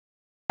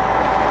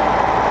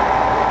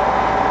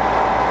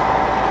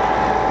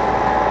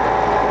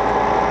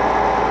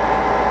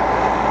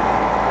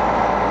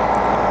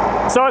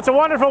So it's a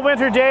wonderful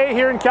winter day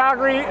here in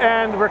Calgary,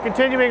 and we're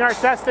continuing our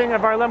testing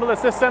of our limitless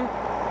system.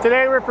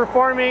 Today we're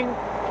performing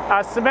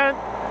a cement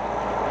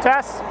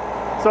test.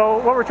 So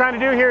what we're trying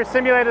to do here is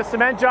simulate a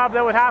cement job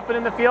that would happen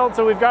in the field.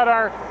 So we've got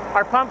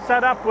our pump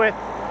set up with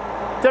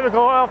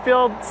typical oil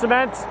field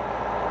cement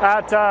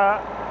at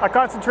a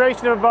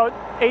concentration of about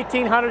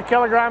 1,800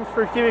 kilograms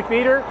per cubic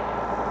meter.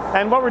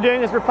 And what we're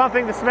doing is we're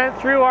pumping the cement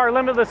through our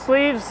limitless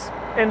sleeves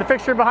in the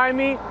fixture behind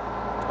me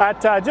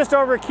at just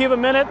over a cube a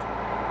minute.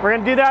 We're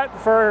going to do that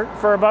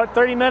for about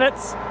 30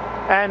 minutes,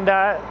 and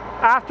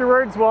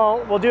afterwards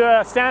we'll do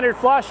a standard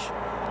flush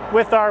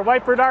with our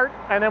wiper dart,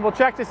 and then we'll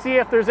check to see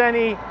if there's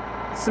any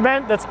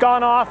cement that's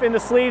gone off in the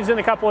sleeves in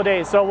a couple of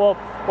days. So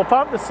we'll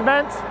pump the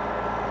cement,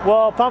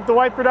 we'll pump the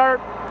wiper dart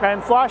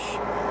and flush,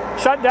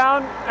 shut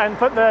down and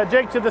put the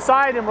jig to the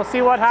side, and we'll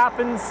see what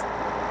happens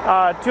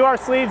to our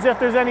sleeves, if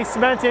there's any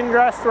cement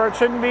ingress where it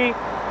shouldn't be,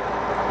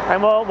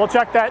 and we'll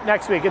check that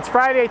next week. It's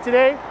Friday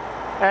today,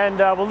 and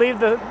we'll leave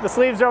the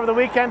sleeves over the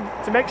weekend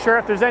to make sure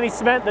if there's any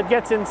cement that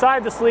gets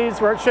inside the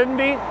sleeves where it shouldn't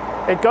be,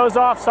 it goes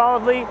off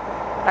solidly,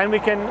 and we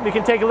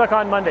can take a look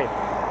on Monday.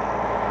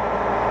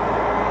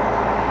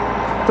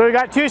 So we've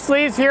got two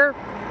sleeves here.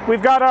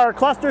 We've got our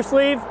cluster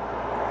sleeve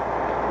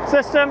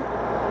system,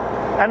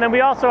 and then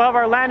we also have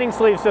our landing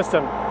sleeve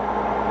system.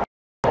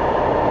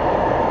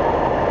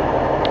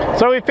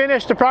 So we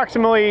finished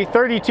approximately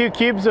 32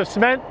 cubes of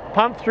cement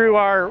pumped through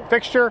our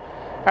fixture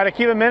at a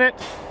cube a minute.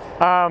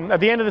 At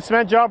the end of the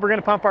cement job, we're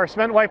going to pump our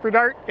cement wiper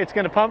dart. It's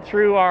going to pump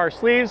through our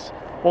sleeves.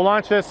 We'll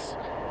launch this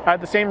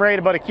at the same rate,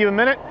 about a cube a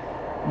minute.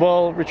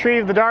 We'll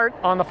retrieve the dart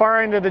on the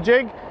far end of the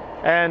jig,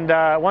 and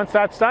once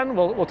that's done,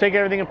 we'll take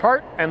everything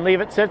apart and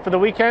leave it sit for the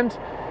weekend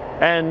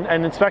and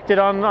inspect it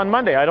on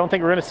Monday. I don't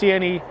think we're going to see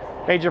any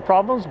major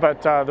problems,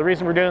 but the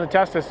reason we're doing the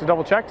test is to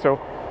double check. So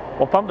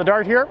we'll pump the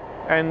dart here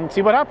and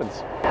see what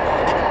happens.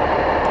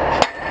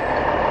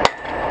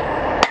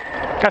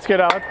 That's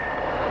good, Alec.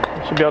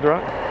 You should be able to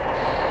run it.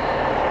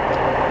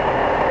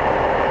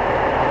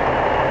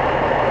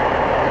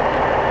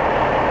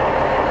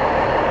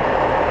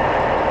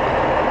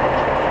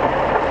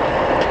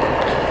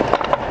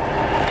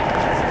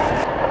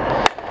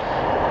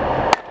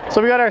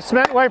 So we got our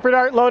cement wiper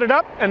dart loaded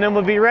up, and then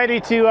we'll be ready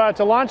to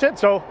launch it.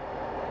 So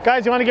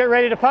guys, you want to get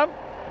ready to pump?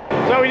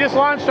 So we just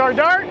launched our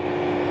dart.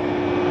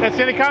 It's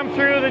going to come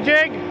through the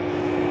jig.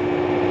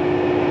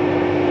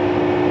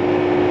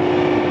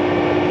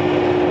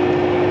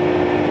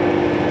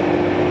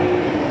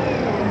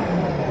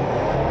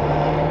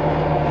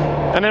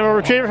 And then we'll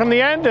retrieve it from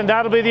the end, and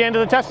that'll be the end of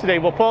the test today.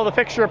 We'll pull the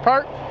fixture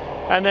apart,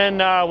 and then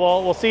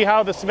we'll see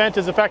how the cement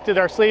has affected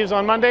our sleeves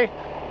on Monday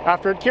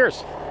after it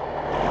cures.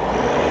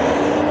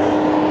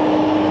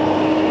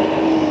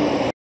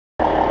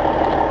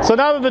 So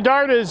now that the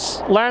dart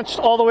is launched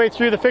all the way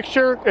through the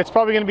fixture, it's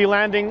probably going to be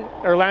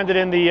landed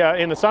in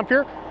the sump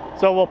here.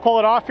 So we'll pull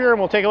it off here and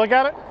we'll take a look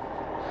at it.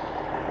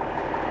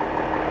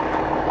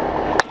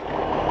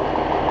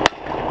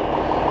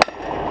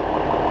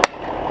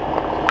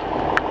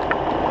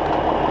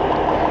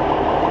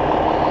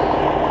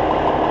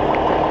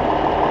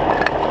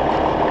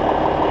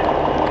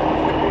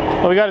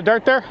 Well, we got a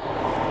dart there.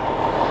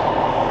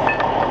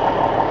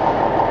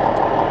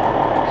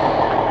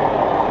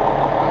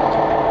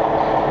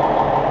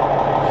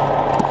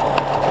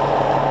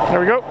 There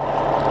we go.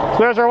 So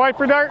there's our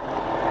wiper dart.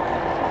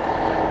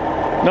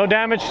 No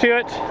damage to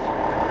it.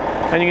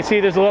 And you can see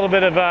there's a little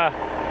bit of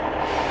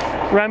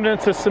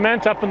remnants of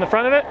cement up in the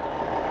front of it,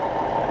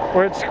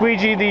 where it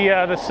squeegeed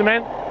the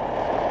cement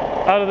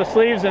out of the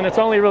sleeves, and it's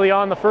only really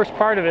on the first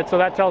part of it, so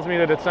that tells me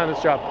that it's done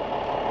its job.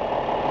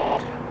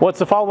 Well, it's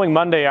the following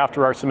Monday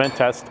after our cement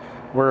test.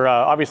 We're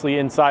obviously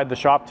inside the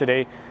shop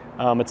today.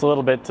 It's a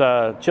little bit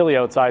chilly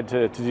outside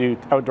to do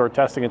outdoor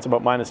testing. It's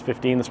about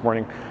 -15 this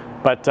morning.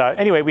 But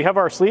anyway, we have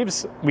our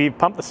sleeves. We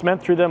pumped the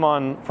cement through them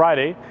on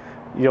Friday.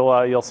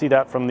 You'll see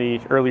that from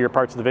the earlier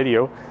parts of the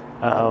video.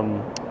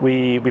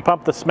 We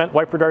pumped the cement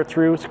wiper dart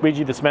through,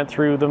 squeegeed the cement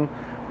through them.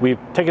 We've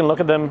taken a look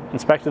at them,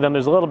 inspected them.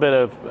 There's a little bit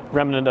of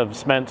remnant of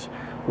cement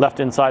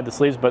left inside the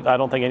sleeves, but I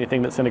don't think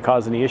anything that's going to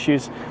cause any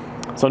issues.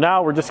 So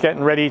now we're just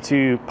getting ready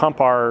to pump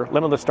our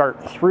limitless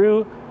dart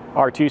through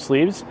our two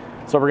sleeves.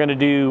 So we're going to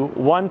do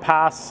one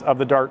pass of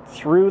the dart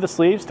through the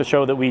sleeves to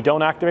show that we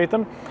don't activate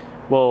them.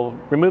 We'll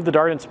remove the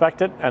dart,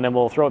 inspect it, and then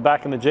we'll throw it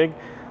back in the jig.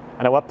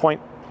 And at what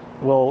point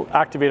we'll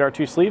activate our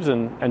two sleeves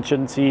and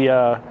shouldn't see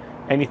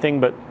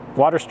anything but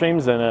water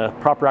streams and a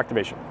proper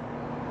activation.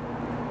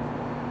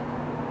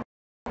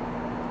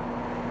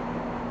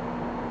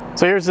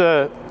 So here's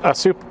a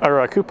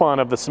coupon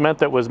of the cement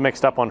that was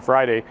mixed up on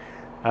Friday.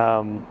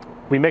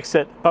 We mixed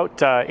it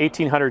about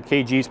 1,800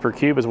 kgs per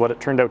cube is what it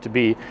turned out to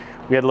be.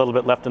 We had a little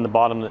bit left in the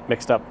bottom that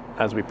mixed up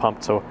as we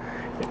pumped. So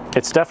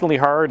it's definitely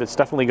hard, it's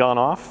definitely gone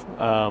off.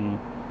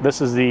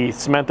 This is the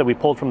cement that we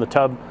pulled from the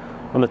tub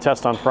from the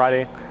test on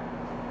Friday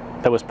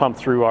that was pumped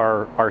through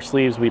our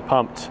sleeves. We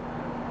pumped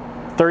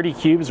 30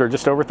 cubes, or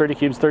just over 30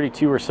 cubes,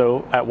 32 or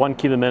so, at 1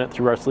 cube a minute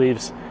through our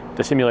sleeves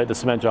to simulate the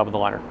cement job of the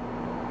liner.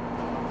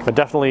 But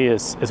definitely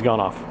is gone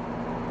off.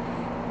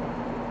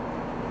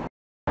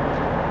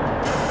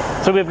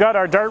 So we've got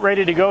our dart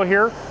ready to go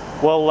here.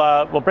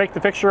 We'll break the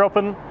fixture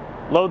open,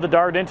 load the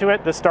dart into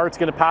it. This dart's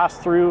going to pass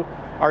through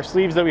our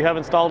sleeves that we have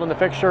installed in the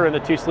fixture and the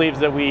 2 sleeves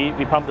that we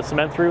pump the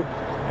cement through,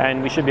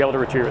 and we should be able to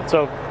retrieve it.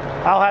 So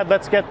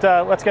let's get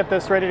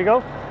this ready to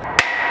go.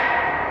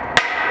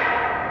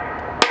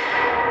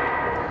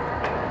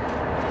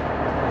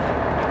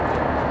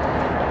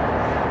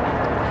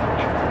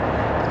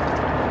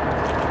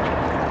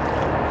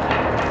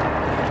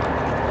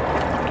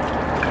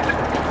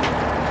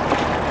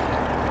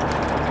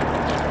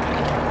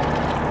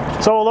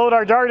 So we'll load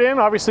our dart in.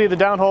 Obviously the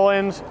downhole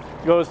end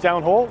goes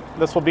downhole.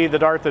 This will be the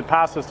dart that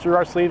passes through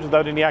our sleeves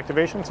without any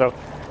activation. So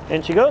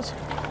in she goes.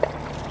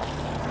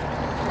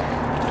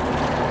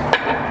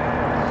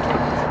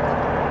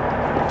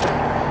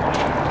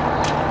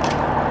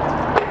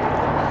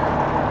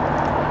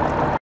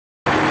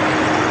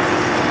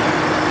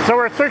 So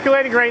we're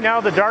circulating right now.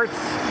 The dart's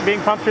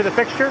being pumped through the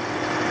fixture,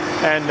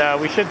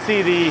 and we should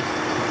see the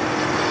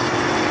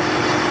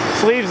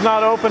sleeves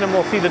not open, and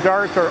we'll see the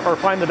dart or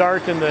find the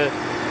dart in the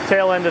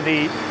tail end of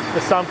the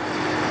sump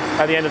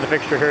at the end of the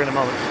fixture here in a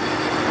moment.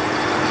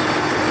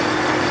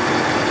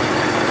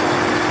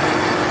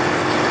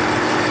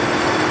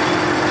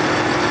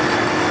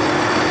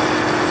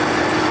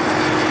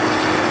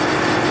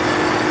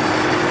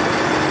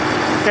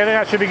 Okay,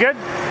 that should be good.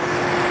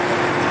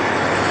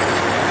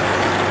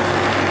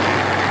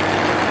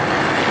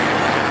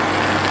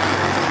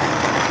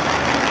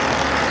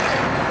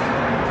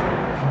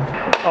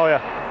 Oh yeah.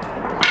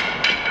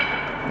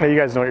 Yeah, you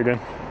guys know what you're doing.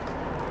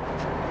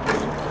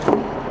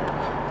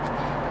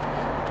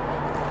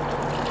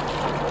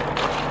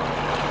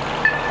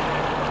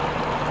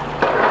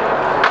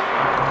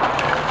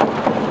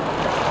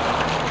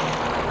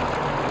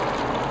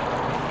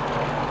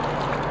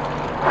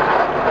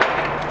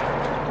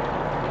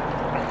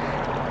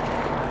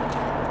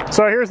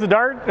 So here's the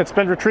dart. It's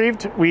been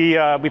retrieved. We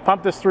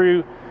pumped this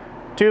through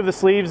 2 of the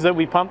sleeves that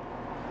we pumped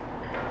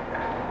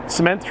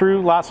cement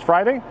through last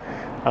Friday.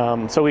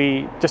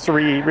 Just to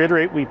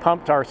reiterate, we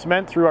pumped our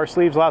cement through our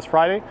sleeves last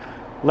Friday,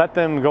 let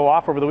them go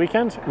off over the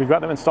weekend. We've got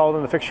them installed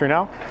in the fixture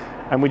now,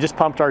 and we just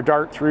pumped our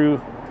dart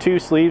through 2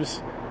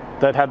 sleeves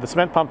that had the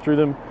cement pumped through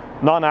them,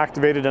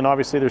 non-activated, and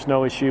obviously there's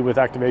no issue with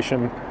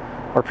activation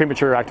or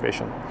premature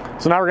activation.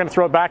 So now we're going to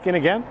throw it back in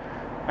again,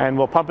 and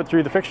we'll pump it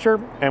through the fixture,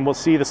 and we'll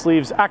see the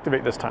sleeves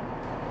activate this time.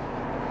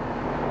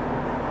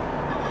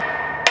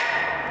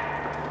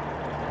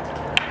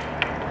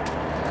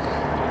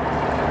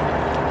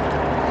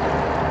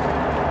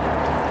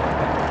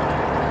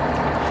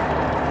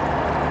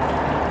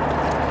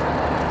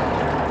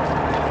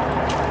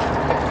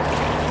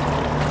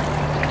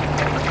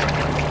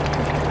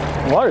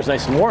 The water's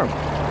nice and warm.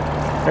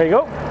 There you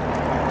go.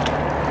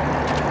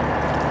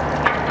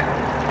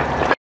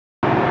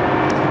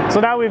 So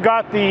now we've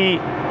got the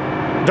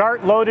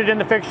dart loaded in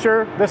the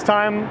fixture. This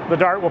time the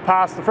dart will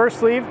pass the first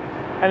sleeve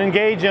and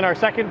engage in our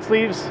second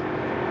sleeves,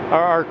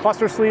 our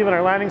cluster sleeve and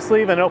our landing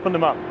sleeve, and open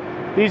them up.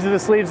 These are the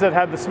sleeves that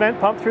had the cement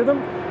pumped through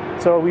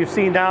them. So we've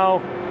seen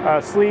now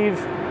a sleeve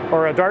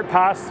or a dart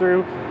pass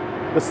through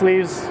the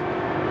sleeves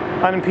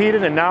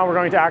unimpeded, and now we're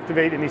going to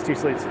activate in these 2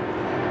 sleeves.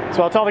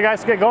 So I'll tell the guys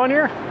to get going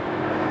here.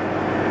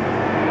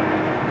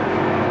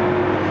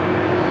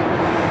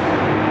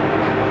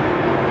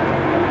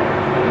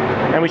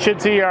 And we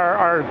should see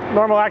our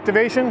normal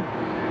activation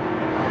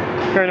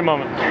here in a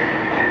moment.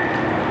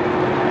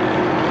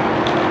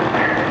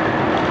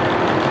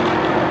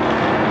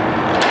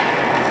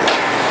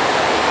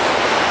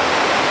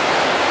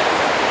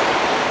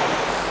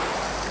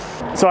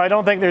 So I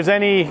don't think there's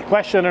any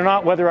question or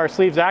not whether our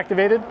sleeve's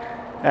activated,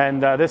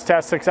 and this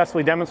test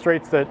successfully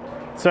demonstrates that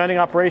cementing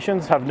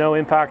operations have no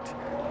impact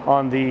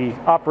on the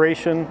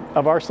operation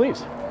of our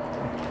sleeves.